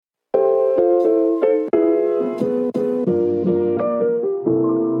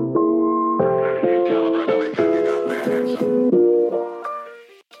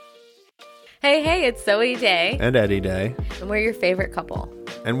it's Zoe Day. And Eddie Day. And we're your favorite couple.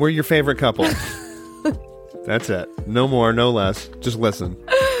 And we're your favorite couple. That's it. No more, no less. Just listen.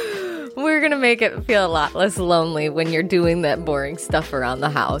 We're going to make it feel a lot less lonely when you're doing that boring stuff around the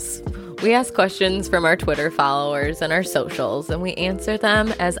house. We ask questions from our Twitter followers and our socials, and we answer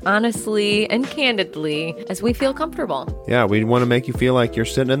them as honestly and candidly as we feel comfortable. Yeah, we want to make you feel like you're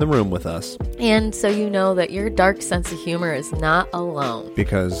sitting in the room with us. And so you know that your dark sense of humor is not alone.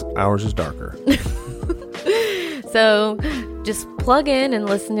 Because ours is darker. So just plug in and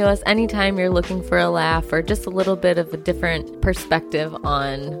listen to us anytime you're looking for a laugh or just a little bit of a different perspective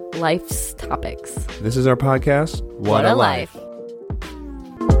on life's topics. This is our podcast, What a Life.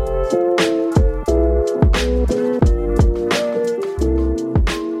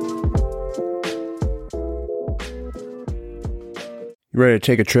 You ready to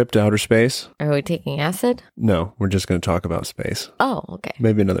take a trip to outer space? Are we taking acid? No, we're just going to talk about space. Oh, okay.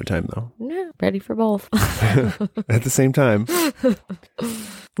 Maybe another time, though. Yeah, ready for both. At the same time.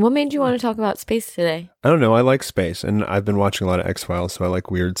 What made you want to talk about space today? I don't know. I like space, and I've been watching a lot of X-Files, so I like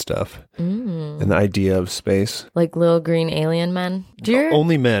weird stuff. And the idea of space. Like little green alien men?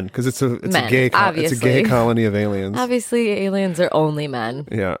 Only men, because it's a gay colony of aliens. Obviously, aliens are only men.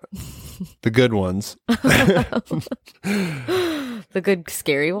 Yeah. The good ones. The good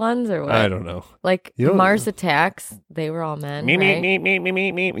scary ones, or what? I don't know. Like Mars Attacks, they were all men, right?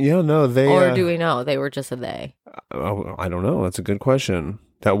 Me. Yeah, no, they... Or do we know they were just a they? I don't know. That's a good question.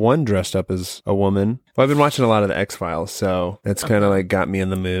 That one dressed up as a woman. Well, I've been watching a lot of the X-Files, so that's kind of like got me in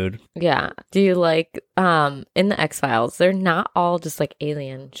the mood. Yeah. Do you like, in the X-Files, they're not all just like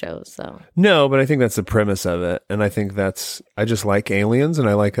alien shows, so. No, but I think that's the premise of it. And I think I just like aliens, and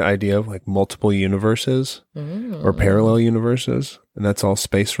I like the idea of like multiple universes or parallel universes. And that's all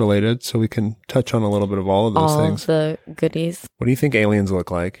space related, so we can touch on a little bit of all of those things. All the goodies. What do you think aliens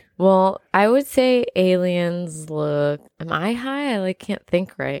look like? Well, I would say aliens look... Am I high? I can't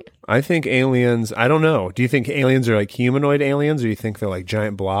think right. I think aliens... I don't know. Do you think aliens are like humanoid aliens, or do you think they're like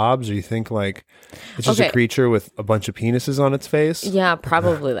giant blobs, or do you think like it's just a creature with a bunch of penises on its face? Yeah,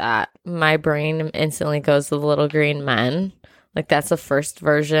 probably that. My brain instantly goes to the little green men. Like that's the first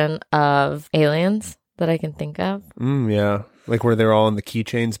version of aliens that I can think of. Yeah. Like where they're all in the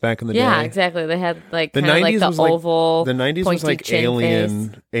keychains back in the day. Yeah, exactly. They had like kind of like the oval. The 90s was like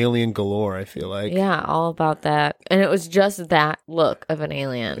alien galore, I feel like. Yeah, all about that. And it was just that look of an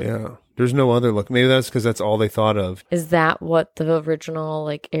alien. Yeah. There's no other look. Maybe that's because that's all they thought of. Is that what the original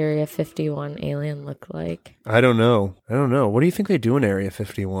like Area 51 alien looked like? I don't know. What do you think they do in Area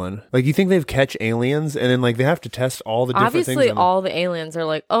 51? Like, you think they've catch aliens and then like they have to test all the different things? Obviously, all the aliens are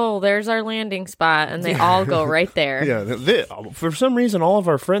like, oh, there's our landing spot, and they all go right there. Yeah. For some reason, all of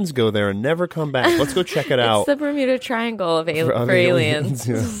our friends go there and never come back. Let's go check it out. It's the Bermuda Triangle of for aliens.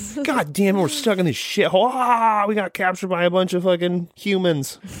 Yeah. God damn it, we're stuck in this shithole. We got captured by a bunch of fucking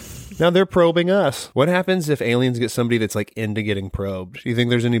humans. Now they're probing us. What happens if aliens get somebody that's like into getting probed? Do you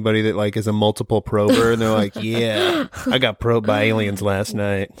think there's anybody that like is a multiple prober and they're like, yeah, I got probed by aliens last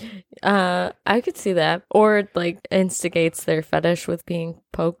night? I could see that. Or like instigates their fetish with being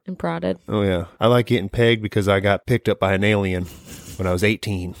poked and prodded. Oh yeah. I like getting pegged because I got picked up by an alien when I was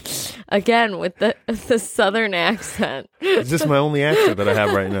 18. Again, with the southern accent. Is this my only accent that I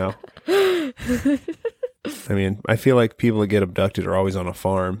have right now? I mean, I feel like people that get abducted are always on a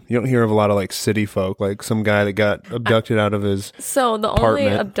farm. You don't hear of a lot of like city folk, like some guy that got abducted out of his apartment. Only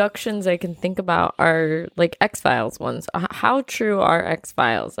abductions I can think about are like X-Files ones. How true are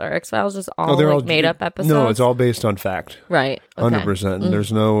X-Files? Are X-Files just all made up episodes? No, it's all based on fact. Right. Okay. 100%.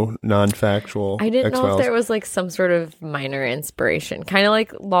 There's no non-factual I didn't X-Files. know if there was like some sort of minor inspiration. Kind of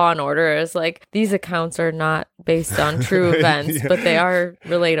like Law and Order is like, these accounts are not based on true events, but they are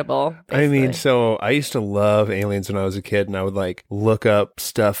relatable. Basically. I mean, so I used to love aliens when I was a kid, and I would like look up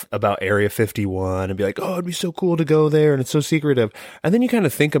stuff about Area 51 and be like, oh, it'd be so cool to go there, and it's so secretive. And then you kind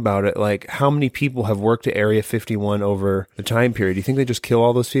of think about it, like how many people have worked at Area 51 over the time period? Do you think they just kill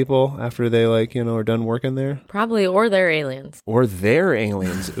all those people after they like, are done working there? Probably, or they're aliens. Or they're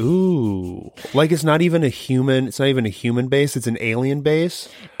aliens. Ooh. Like it's not even a human base, it's an alien base.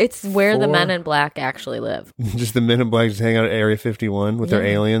 It's where the Men in Black actually live. Just the Men in Black just hang out at Area 51 with their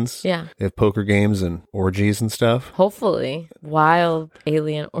aliens. Yeah. They have poker games and orgies and stuff. Hopefully. Wild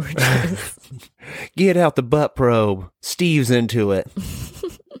alien orgies. Get out the butt probe. Steve's into it.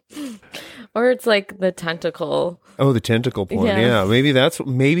 Or it's like the tentacle. Oh, the tentacle porn. Yeah.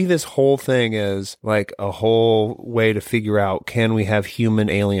 Maybe this whole thing is like a whole way to figure out, can we have human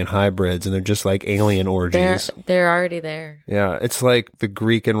alien hybrids? And they're just like alien orgies. They're already there. Yeah. It's like the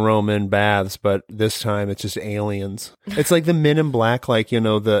Greek and Roman baths, but this time it's just aliens. It's like the Men in Black, like,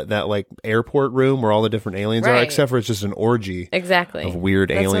 that like airport room where all the different aliens are, except for it's just an orgy. Exactly. Of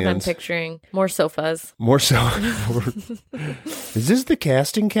weird aliens. That's what I'm picturing. More sofas. More so. Is this the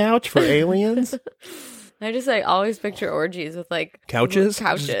casting couch for aliens? I just always picture orgies with like couches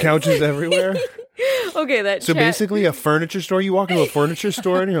everywhere. Okay, basically a furniture store. You walk into a furniture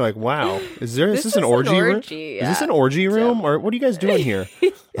store and you're like, "Wow, is this an orgy room? Yeah. Is this an orgy room, or what are you guys doing here?"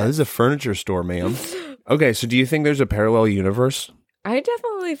 This is a furniture store, ma'am. Okay, so do you think there's a parallel universe? I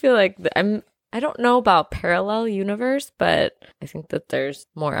definitely feel like I don't know about parallel universe, but I think that there's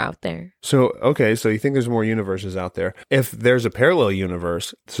more out there. So you think there's more universes out there. If there's a parallel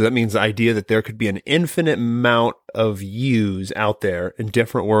universe, so that means the idea that there could be an infinite amount of yous out there in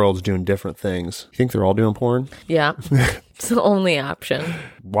different worlds doing different things. You think they're all doing porn? Yeah. It's the only option.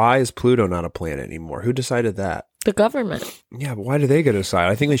 Why is Pluto not a planet anymore? Who decided that? The government. Yeah, but why do they get to decide?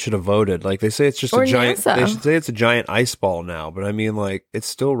 I think they should have voted. Like, they say it's just a giant... NASA. They should say it's a giant ice ball now, but I mean, like, it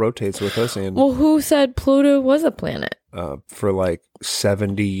still rotates with us. And well, who said Pluto was a planet? For like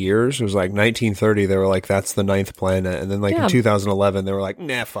 70 years. It was like 1930, they were like, that's the 9th planet. And then in 2011, they were like,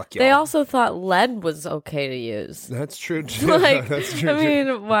 nah, fuck y'all. They also thought lead was okay to use. That's true, too. That's true, I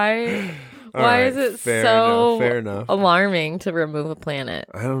mean, why is it fair enough. alarming to remove a planet?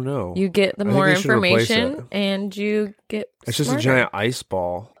 I don't know. You get the more information and you get It's just a giant ice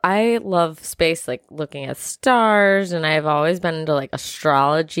ball. I love space, like looking at stars, and I've always been into like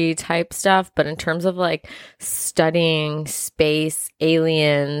astrology type stuff. But in terms of like studying space,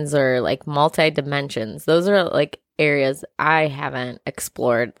 aliens, or like multi-dimensions, those are like areas I haven't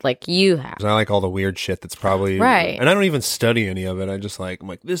explored like you have. I like all the weird shit that's probably right. And I don't even study any of it. I'm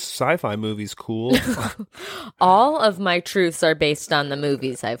like, this sci-fi movie's cool. All of my truths are based on the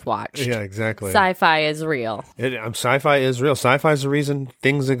movies I've watched. Yeah, exactly. Sci-fi is real. Sci-fi is real. Sci-fi is the reason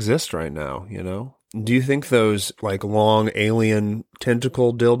things exist right now, Do you think those like long alien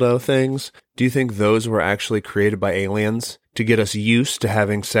tentacle dildo things, do you think those were actually created by aliens to get us used to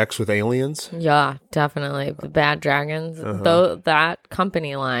having sex with aliens? Yeah, definitely. The Bad Dragons. Though that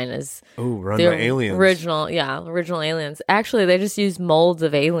company line is run by aliens. Original aliens. Actually, they just use molds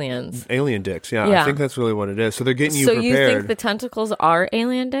of aliens. Alien dicks, yeah. I think that's really what it is. So they're getting you prepared. So you think the tentacles are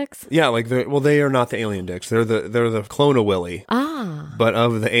alien dicks? Yeah, they are not the alien dicks. They're the clone of Willy. But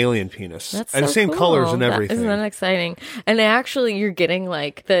of the alien penis. That's and so the same cool. colors and everything. Isn't that exciting? And actually, you're getting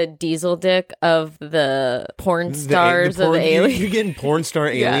like the diesel dick of the porn stars of the aliens. You're getting porn star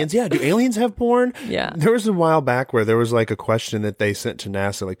aliens. Yeah. Do aliens have porn? Yeah. There was a while back where there was like a question that they sent to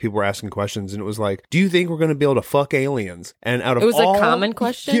NASA. Like people were asking questions, and it was like, "Do you think we're going to be able to fuck aliens?" And it was a common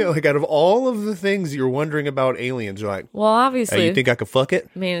question. Yeah, like out of all of the things you're wondering about aliens, you're like, well, obviously, you think I could fuck it?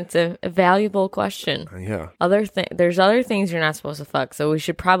 I mean, it's a valuable question. Yeah. There's other things you're not supposed to fuck, so we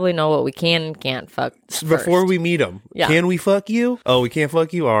should probably know what we can and can't fuck before we meet them. Yeah. Can we fuck you? Oh, we can't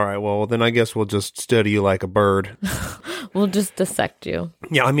fuck you. All right. Well, then I guess we'll just study you like a bird. We'll just dissect you.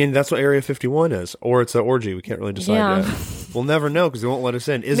 Yeah, I mean, that's what Area 51 is. Or it's an orgy. We can't really decide yet. We'll never know because they won't let us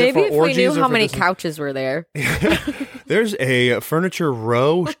in. Is Maybe it for orgies? Maybe if we knew how many couches were there. There's a furniture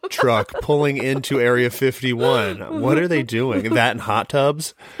row truck pulling into Area 51. What are they doing? That and hot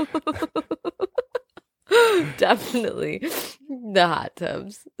tubs? Definitely. The hot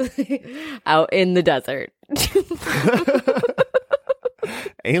tubs. Out in the desert.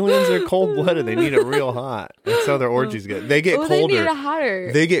 Aliens are cold-blooded. They need it real hot. That's how their orgies get. They get colder. They need it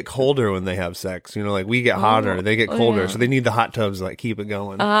hotter. They get colder when they have sex. Like we get hotter. They get colder. So they need the hot tubs to like keep it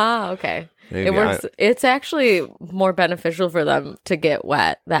going. Ah, okay. Maybe. It works. It's actually more beneficial for them to get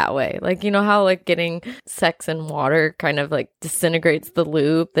wet that way. Like, you know how like getting sex in water kind of like disintegrates the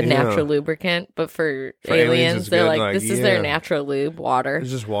lube, the natural lubricant. But for aliens they're like, this is their natural lube, water. It's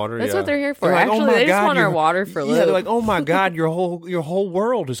just water. That's what they're here for. Like, actually, they just want our water for lube. Yeah, they're like, oh my God, your whole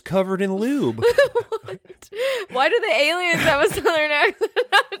world is covered in lube. Why do the aliens have a southern accent?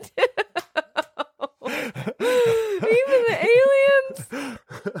 Even the aliens?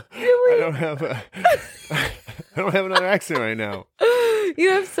 Really? I don't have another accent right now. You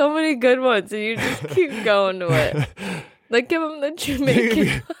have so many good ones, and you just keep going to it. Like, give them the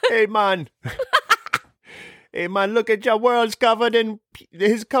Jamaican. Hey, man. Hey, man, look at your world's covered in... I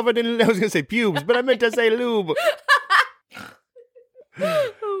was going to say pubes, but I meant to say lube.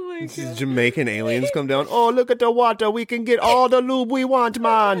 Oh my God. These Jamaican aliens come down. Oh, look at the water. We can get all the lube we want,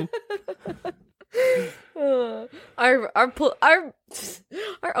 man. Our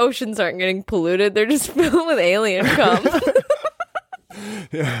oceans aren't getting polluted. They're just filled with alien cum.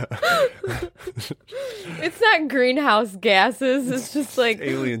 Yeah. It's not greenhouse gases. It's just like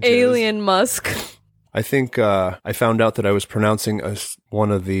Alien jizz. alien musk. I think I found out that I was pronouncing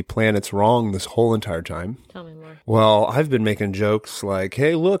one of the planets wrong this whole entire time. Tell me more. Well, I've been making jokes like,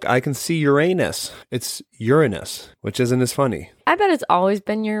 hey, look, I can see Uranus. It's Uranus, which isn't as funny. I bet it's always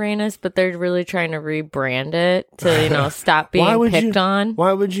been Uranus, but they're really trying to rebrand it to, stop being picked on.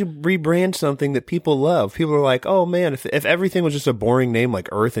 Why would you rebrand something that people love? People are like, oh man, if everything was just a boring name like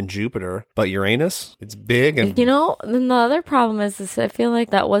Earth and Jupiter, but Uranus, it's big. And then the other problem is I feel like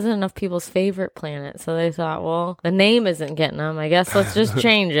that wasn't enough people's favorite planet. So they thought, well, the name isn't getting them. I guess let's just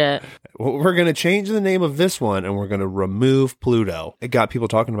change it. Well, we're going to change the name of this one and we're going to remove Pluto. It got people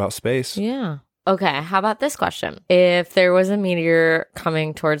talking about space. Yeah. Okay, how about this question? If there was a meteor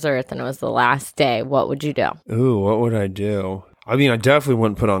coming towards Earth and it was the last day, what would you do? Ooh, what would I do? I mean, I definitely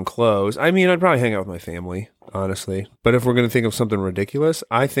wouldn't put on clothes. I mean, I'd probably hang out with my family, honestly. But if we're going to think of something ridiculous,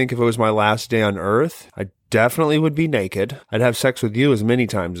 I think if it was my last day on Earth, I definitely would be naked. I'd have sex with you as many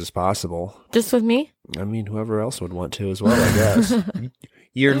times as possible. Just with me? I mean, whoever else would want to as well, I guess.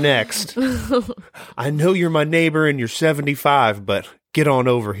 You're next. I know you're my neighbor and you're 75, but get on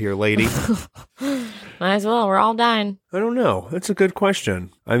over here, lady. Might as well. We're all dying. I don't know. That's a good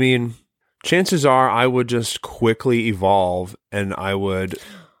question. I mean, chances are I would just quickly evolve and I would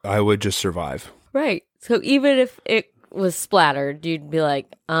just survive. Right. So even if it was splattered, you'd be like,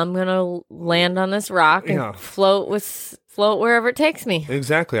 I'm going to land on this rock and float wherever it takes me.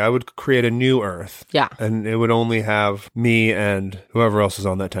 Exactly. I would create a new Earth. Yeah. And it would only have me and whoever else is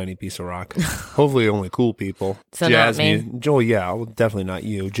on that tiny piece of rock. Hopefully only cool people. So not me. Joel, yeah, well, definitely not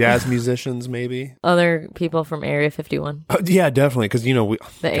you. Jazz musicians, maybe. Other people from Area 51. Yeah, definitely. Because,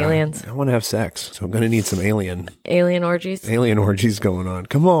 aliens. I want to have sex. So I'm going to need some alien orgies. Alien orgies going on.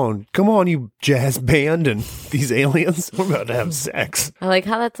 Come on, you jazz band and these aliens. We're about to have sex. I like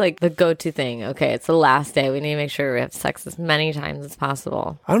how that's like the go-to thing. Okay, it's the last day. We need to make sure we have sex as many times as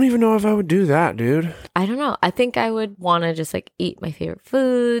possible. I don't even know if I would do that, dude. I don't know. I think I would want to just like eat my favorite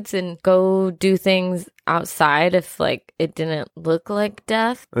foods and go do things outside if like it didn't look like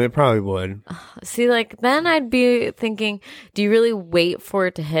death. I mean, it probably would. See, like then I'd be thinking, do you really wait for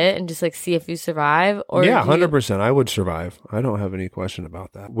it to hit and just like see if you survive? Or yeah, 100%. I would survive. I don't have any question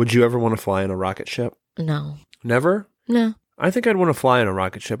about that. Would you ever want to fly in a rocket ship? No. Never? No. I think I'd want to fly in a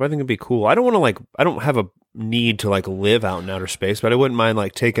rocket ship. I think it'd be cool. I don't want to I don't have a need to live out in outer space, but I wouldn't mind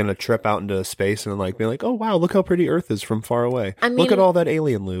taking a trip out into space and being like, oh wow, look how pretty Earth is from far away. I mean, look at all that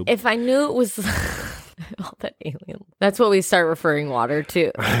alien lube. If I knew it was all that alien, that's what we start referring water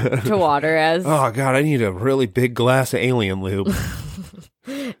to water as. Oh god, I need a really big glass of alien lube.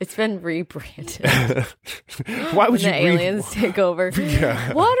 It's been rebranded. Why would the aliens take over?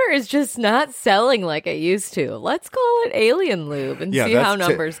 Yeah. Water is just not selling like it used to. Let's call it alien lube and see how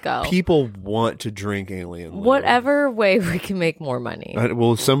numbers go. People want to drink alien lube. Whatever way we can make more money.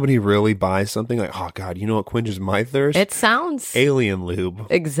 Will somebody really buy something like, oh god, you know what quenches my thirst? It sounds alien lube.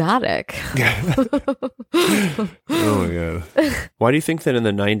 Exotic. Oh my god. Why do you think that in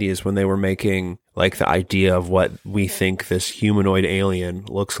the 90s when they were making the idea of what we think this humanoid alien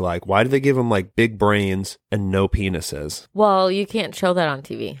looks like, why do they give them big brains and no penises? Well, you can't show that on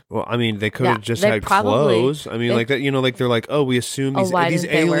TV. Well, I mean, they could have just had clothes. I mean, they're like, oh, we assume these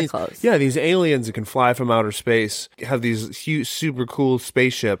aliens. Wear clothes? Yeah, these aliens that can fly from outer space have these huge, super cool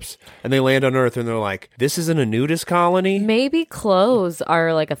spaceships, and they land on Earth, and they're like, this isn't a nudist colony. Maybe clothes are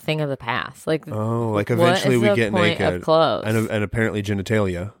a thing of the past. Eventually we get naked. Of clothes? And apparently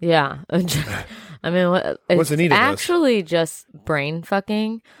genitalia. Yeah. I mean, what's the need of this? Actually just brain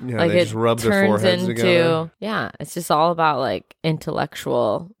fucking. Yeah, they just rub their foreheads together. Yeah, it's just all about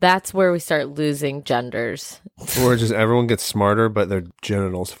intellectual. That's where we start losing genders. Or just everyone gets smarter, but their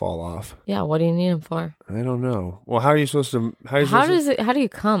genitals fall off. Yeah, what do you need them for? I don't know. Well, how are you supposed to? How do you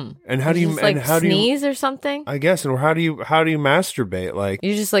come? And how do you? Just, how sneeze or something? I guess. And how do you masturbate?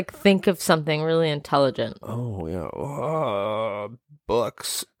 You just think of something really intelligent. Oh yeah,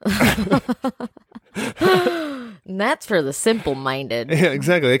 books. And that's for the simple-minded. Yeah,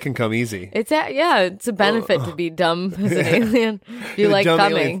 exactly. It can come easy. It's a benefit to be dumb as an alien. You like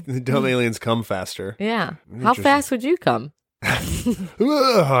coming. The dumb aliens come faster. Yeah. How fast would you come?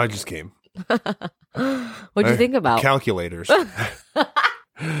 I just came. What'd you think about? Calculators.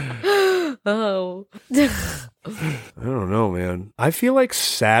 Oh. I don't know, man. I feel like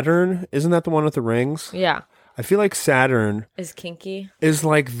Saturn, isn't that the one with the rings? Yeah. I feel like Saturn Is kinky. is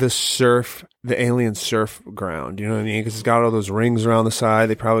like the alien surf ground. You know what I mean? Because it's got all those rings around the side.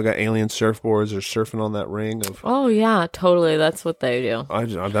 They probably got alien surfboards. They're surfing on that ring of. Oh yeah, totally. That's what they do.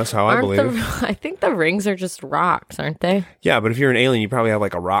 That's how I believe. I think the rings are just rocks, aren't they? Yeah, but if you're an alien, you probably have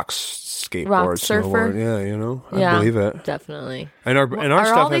like a skateboard, Rock surfer? snowboard. Yeah, you know, I Yeah, believe it. definitely. And our Are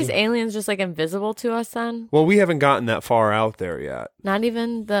stuff all these has, aliens just like invisible to us then? well, we haven't gotten that far out there yet. Not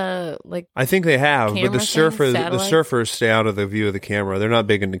even the like. I think they have, but Camera the things, satellites? surfers stay out of the view of the camera. They're not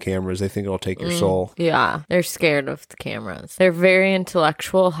big into cameras. They think it'll take your soul. Yeah, they're scared of the cameras. They're very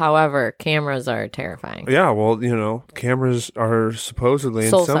intellectual. However, cameras are terrifying. Yeah, well, you know, cameras are supposedly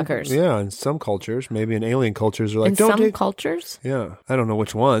Soul in some, suckers. Yeah, in some cultures, maybe in alien cultures, are like In don't some take. cultures, Yeah, I don't know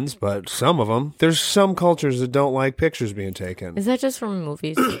which ones, but some of them. There's some cultures that don't like pictures being taken. is that just from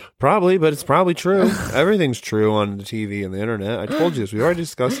movies? Probably, but it's probably true. Everything's true on the TV and the internet. I told you this. We already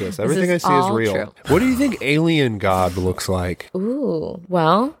discussed this. Everything I is see is all real. true. What do you think alien God looks like? Ooh,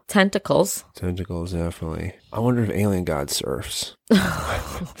 well, tentacles. Tentacles, definitely. I wonder if alien God surfs.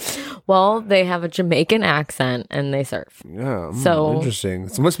 Well, they have a Jamaican accent and they surf. Yeah, So- interesting.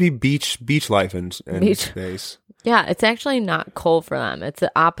 So it must be beach life in Beach. space. Yeah, it's actually not cold for them. It's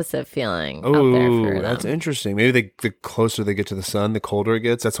the opposite feeling out there Oh, for them. that's interesting. Maybe the closer they get to the sun, the colder it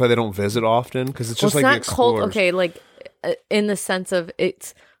gets. That's why they don't visit often, because it's just Well, like it's the not cold. explorers. Okay, like in the sense of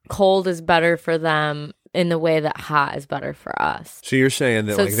it's cold is better for them in the way that hot is better for us. So you're saying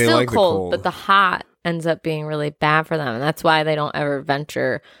that So like it's they still like cold, the cold, but the hot ends up being really bad for them, and that's why they don't ever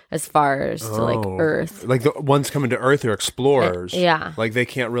venture as far as to like Oh. Earth. Like the ones coming to Earth are explorers. Yeah. Like they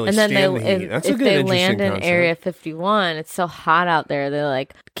can't really And then stand the heat. if, That's if a good they interesting land in concept. Area 51, it's so hot out there. They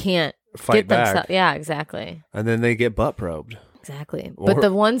like can't Fight get back. themselves. Yeah, exactly. And then they get butt probed. Exactly. Or- But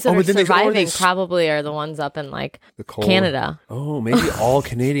the ones that oh, are but then they- or surviving they s- probably are the ones up in like The cold. Canada. Oh, maybe all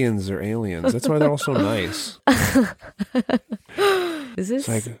Canadians are aliens. That's why they're all so nice. Is this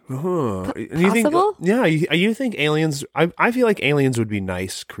Like, And you think, possible? yeah, you think aliens? I feel like aliens would be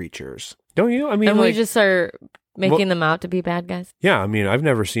nice creatures, don't you? I mean, and like, we just are making them out to be bad guys? yeah. I mean, I've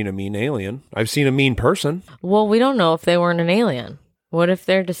never seen a mean alien. I've seen a mean person. Well, we don't know if they weren't an alien. What if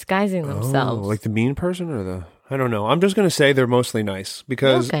they're disguising themselves? Oh, like the mean person or the? I don't know. I'm just gonna say they're mostly nice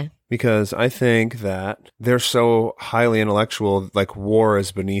Okay. because I think that they're so highly intellectual. Like war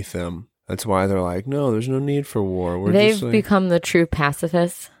is beneath them. That's why they're like, no, there's no need for war. We're They've just like, become the true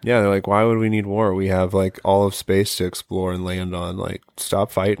pacifists. yeah. They're like, why would we need war? We have like all of space to explore and land on. Like,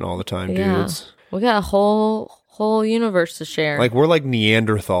 stop fighting all the time, Yeah. dudes. We got a whole universe to share. Like we're like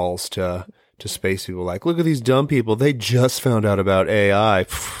Neanderthals to space people. Like, look at these dumb people. They just found out about AI.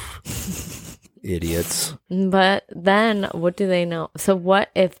 Idiots. But then what do they know? So what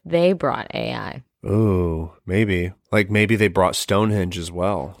if they brought AI? Oh, maybe. Like maybe they brought Stonehenge as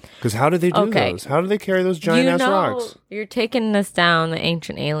well. Because how did they do Okay. those? How did they carry those giant ass rocks? You're taking us down the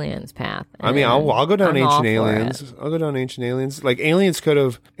ancient aliens path. I mean, and I'll go down I'm all ancient for aliens. it. I'll go down ancient aliens. Like aliens could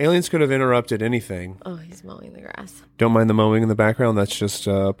have interrupted anything. Oh, he's mowing the grass. Don't mind the mowing in the background. That's just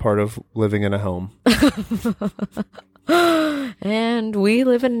part of living in a home. And we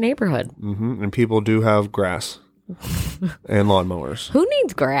live in a neighborhood. And people do have grass and lawnmowers. Who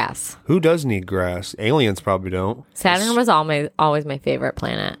needs grass? Who does need grass? Aliens probably don't. Saturn was always my favorite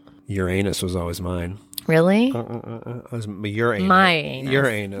planet. Uranus was always mine. Really? It was Uranus. My anus.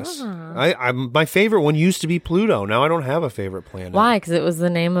 Uranus. My favorite one used to be Pluto. Now I don't have a favorite planet. Why? Because it was the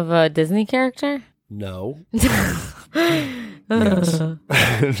name of a Disney character? No. Yes.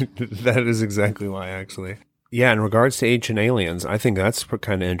 That is exactly why, actually. Yeah, in regards to ancient aliens, I think that's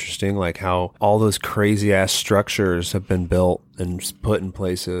kind of interesting, like how all those crazy ass structures have been built and put in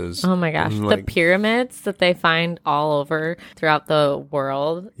places. Oh my gosh. And, The like, pyramids that they find all over throughout the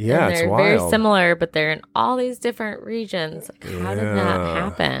world. Yeah, and it's they're very wild. similar, but they're in all these different regions. Like, how did that Yeah.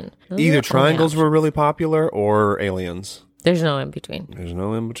 happen? Those either are- triangles oh my gosh. were really popular or aliens. There's no in between. There's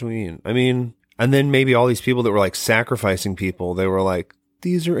no in between. I mean, and then maybe all these people that were like sacrificing people, they were like,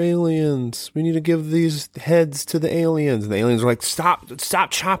 these are aliens. We need to give these heads to the aliens. And the aliens were like, stop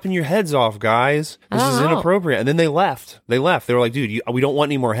chopping your heads off, guys. This is Oh. inappropriate. And then they left. They were like, dude, we don't want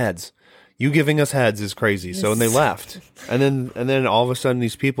any more heads. You giving us heads is crazy. So, and they left. And then all of a sudden,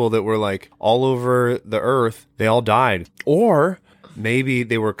 these people that were like all over the earth, they all died. Or maybe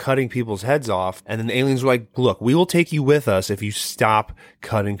they were cutting people's heads off, and then the aliens were like, look, we will take you with us if you stop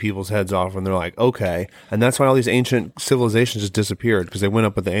cutting people's heads off. And they're like, okay. And that's why all these ancient civilizations just disappeared, because they went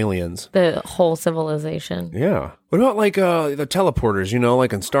up with the aliens. The whole civilization. Yeah. What about like the teleporters,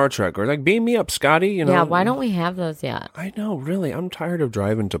 like in Star Trek, or like beam me up, Scotty? Yeah, why don't we have those yet? I know, really. I'm tired of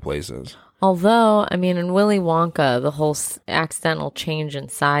driving to places. Although, I mean, in Willy Wonka, the whole accidental change in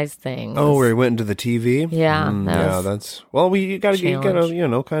size thing. Oh, where he went into the TV? Yeah. That's... Well, you gotta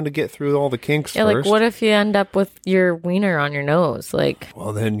kind of get through all the kinks first. Like, what if you end up with your wiener on your nose? Like...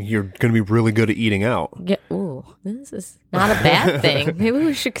 Well, then you're going to be really good at eating out. Yeah. Ooh, this is not a bad thing. Maybe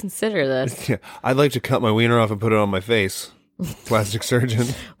we should consider this. Yeah, I'd like to cut my wiener off and put it on my face. Plastic surgeon.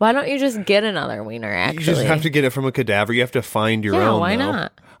 Why don't you just get another wiener, actually? You just have to get it from a cadaver. You have to find your own. Yeah, why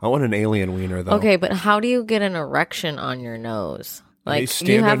not? I want an alien wiener, though. Okay, but how do you get an erection on your nose? Like,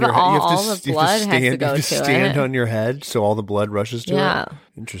 you have all the blood has to go to it. You have to stand on your head so all the blood rushes to it?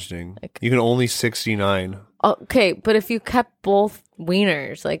 Interesting. You can only 69. Okay, but if you kept both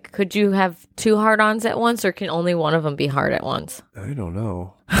wieners, like, could you have two hard-ons at once, or can only one of them be hard at once? I don't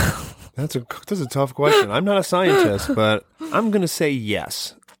know. That's a tough question. I'm not a scientist, but I'm going to say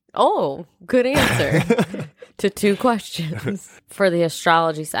yes. Oh, good answer to two questions. For the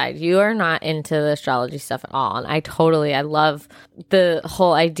astrology side, you are not into the astrology stuff at all. And I love the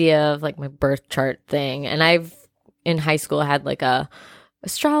whole idea of like my birth chart thing. And I've, in high school, had like a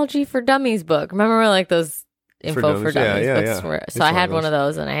astrology for dummies book. Remember like those info for dummies books? Yeah. So I had one of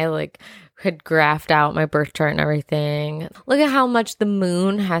those, and I had graphed out my birth chart and everything. Look at how much the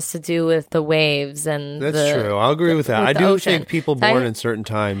moon has to do with the waves and that's true. I'll agree with that. I do ocean. think people born in certain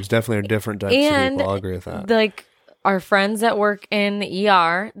times definitely are different types of people. I'll agree with that. Like our friends that work in the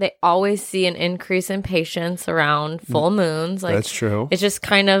ER, they always see an increase in patients around full moons. Like, that's true. It's just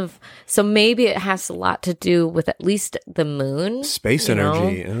kind of, so maybe it has a lot to do with at least the moon. Space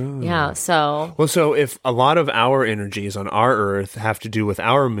energy. Oh. Yeah, so. Well, so if a lot of our energies on our Earth have to do with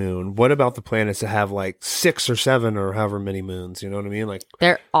our moon, what about the planets that have like 6 or 7 or however many moons? You know what I mean? Like,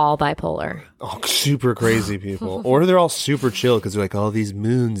 they're all bipolar. Oh, super crazy people. Or they're all super chill because they're like, all these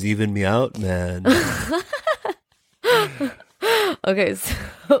moons even me out, man. Okay,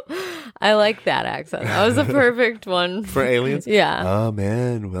 so I like that accent. That was a perfect one. For aliens? Yeah. Oh,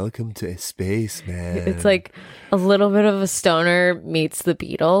 man, welcome to space, man. It's like a little bit of a stoner meets the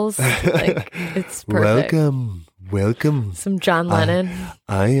Beatles. Like, it's perfect. Welcome. Some John Lennon.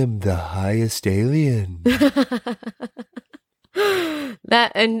 I am the highest alien.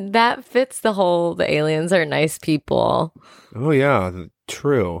 That fits the aliens are nice people. Oh, yeah,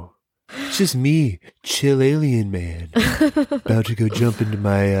 true. It's just me, chill alien man, about to go jump into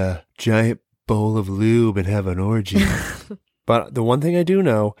my giant bowl of lube and have an orgy. But the one thing I do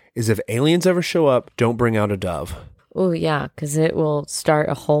know is if aliens ever show up, don't bring out a dove. Oh, yeah, because it will start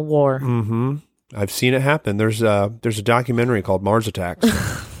a whole war. Mm-hmm. I've seen it happen. There's a documentary called Mars Attacks.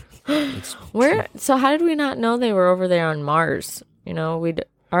 So how did we not know they were over there on Mars? We'd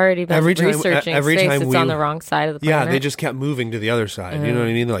already been researching space. It's on the wrong side of the planet. Yeah, they just kept moving to the other side. You know what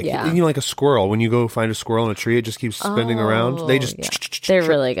I mean? Like, like a squirrel. When you go find a squirrel in a tree, it just keeps spinning around. They just... They're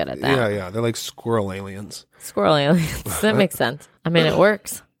really good at that. Yeah. They're like squirrel aliens. Squirrel aliens. That makes sense. I mean, it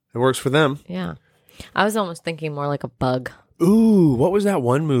works. It works for them. Yeah. I was almost thinking more like a bug. Ooh, what was that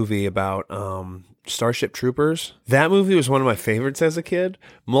one movie about Starship Troopers? That movie was one of my favorites as a kid.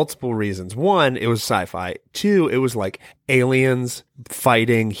 Multiple reasons. One, it was sci-fi. Two, it was like aliens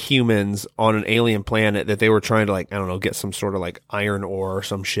fighting humans on an alien planet that they were trying to, like, I don't know, get some sort of like iron ore or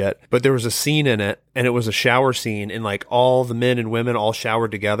some shit. But there was a scene in it, and it was a shower scene, and like all the men and women all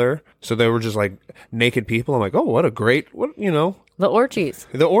showered together. So they were just like naked people. I'm like, oh, what a great, The orgies.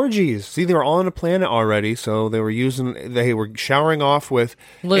 The orgies. See, they were on a planet already, so they were showering off with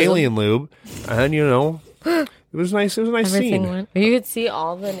alien lube, and it was nice. It was a nice scene. You could see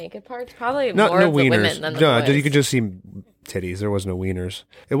all the naked parts. Probably more of the women than the boys. You could just see titties. There was no wieners.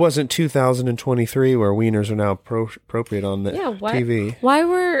 It wasn't 2023 where wieners are now appropriate on the TV. Why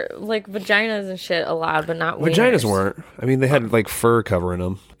were like vaginas and shit allowed, but not wieners? Vaginas weren't. I mean, they had like fur covering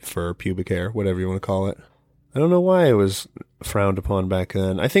them, fur, pubic hair, whatever you want to call it. I don't know why it was frowned upon back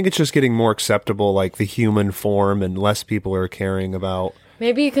then. I think it's just getting more acceptable, like the human form, and less people are caring about.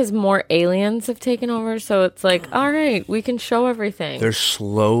 Maybe because more aliens have taken over, so it's like, all right, we can show everything.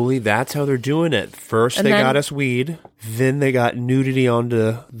 That's how they're doing it. First, they got us weed, then they got nudity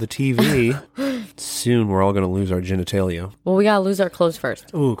onto the TV. Soon, we're all going to lose our genitalia. Well, we got to lose our clothes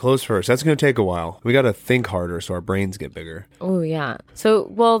first. Ooh, clothes first. That's going to take a while. We got to think harder so our brains get bigger. Oh, yeah.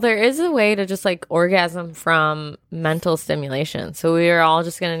 So, there is a way to just like orgasm from mental stimulation. So we are all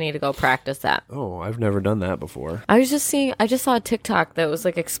just going to need to go practice that. Oh, I've never done that before. I just saw a TikTok that was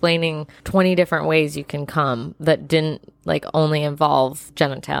like explaining 20 different ways you can come that didn't like only involve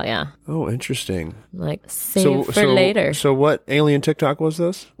genitalia. Oh, interesting. Like save for later. So what alien TikTok was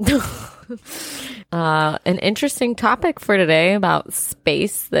this? An interesting topic for today about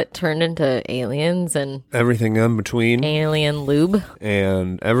space that turned into aliens and everything in between. Alien lube.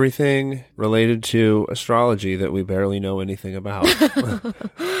 And everything related to astrology that we barely know anything about.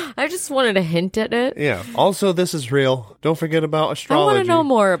 I just wanted to hint at it. Yeah. Also, this is real. Don't forget about astrology. I want to know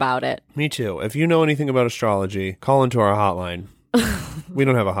more about it. Me too. If you know anything about astrology, call into our hotline. We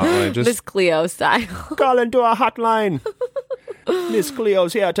don't have a hotline. Just Miss Cleo style. Call into our hotline. Miss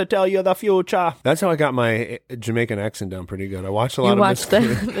Cleo's here to tell you the future. That's how I got my Jamaican accent down pretty good. I watched a lot of Miss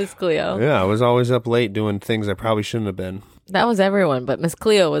Cleo. Miss Cleo. Yeah, I was always up late doing things I probably shouldn't have been. That was everyone, but Miss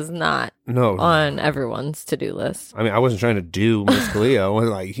Cleo was not No. on everyone's to-do list. I mean, I wasn't trying to do Miss Cleo. I was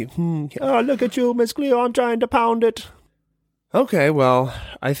like, oh, look at you, Miss Cleo. I'm trying to pound it. Okay, well,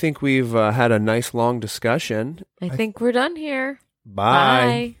 I think we've had a nice long discussion. I think we're done here.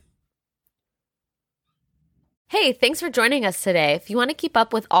 Bye. Hey, thanks for joining us today. If you want to keep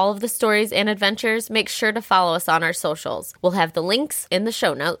up with all of the stories and adventures, make sure to follow us on our socials. We'll have the links in the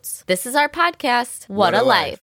show notes. This is our podcast, What a Life.